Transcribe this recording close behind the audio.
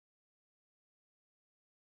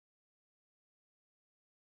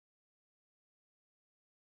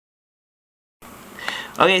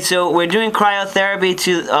Okay, so we're doing cryotherapy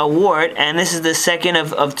to a wart, and this is the second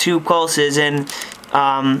of 2 pulses, and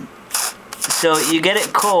so you get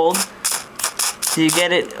it cold. So you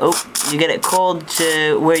get it cold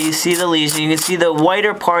to where you see the lesion. You can see the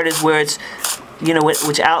whiter part is where it's, you know,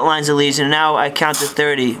 which outlines the lesion. Now I count to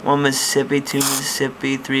 30. 1 Mississippi, 2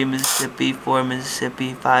 Mississippi, 3 Mississippi, 4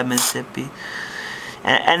 Mississippi, 5 Mississippi.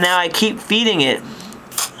 And now I keep feeding it.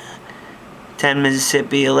 10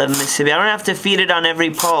 Mississippi, 11 Mississippi. I don't have to feed it on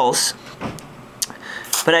every pulse,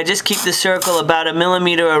 but I just keep the circle about 1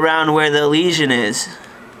 millimeter around where the lesion is.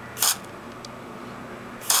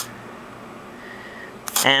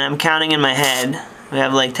 And I'm counting in my head. We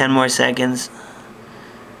have like 10 more seconds.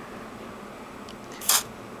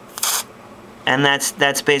 And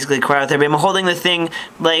that's basically cryotherapy. I'm holding the thing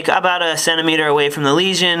like about 1 centimeter away from the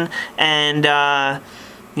lesion, and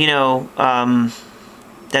you know,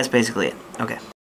 that's basically it. Okay.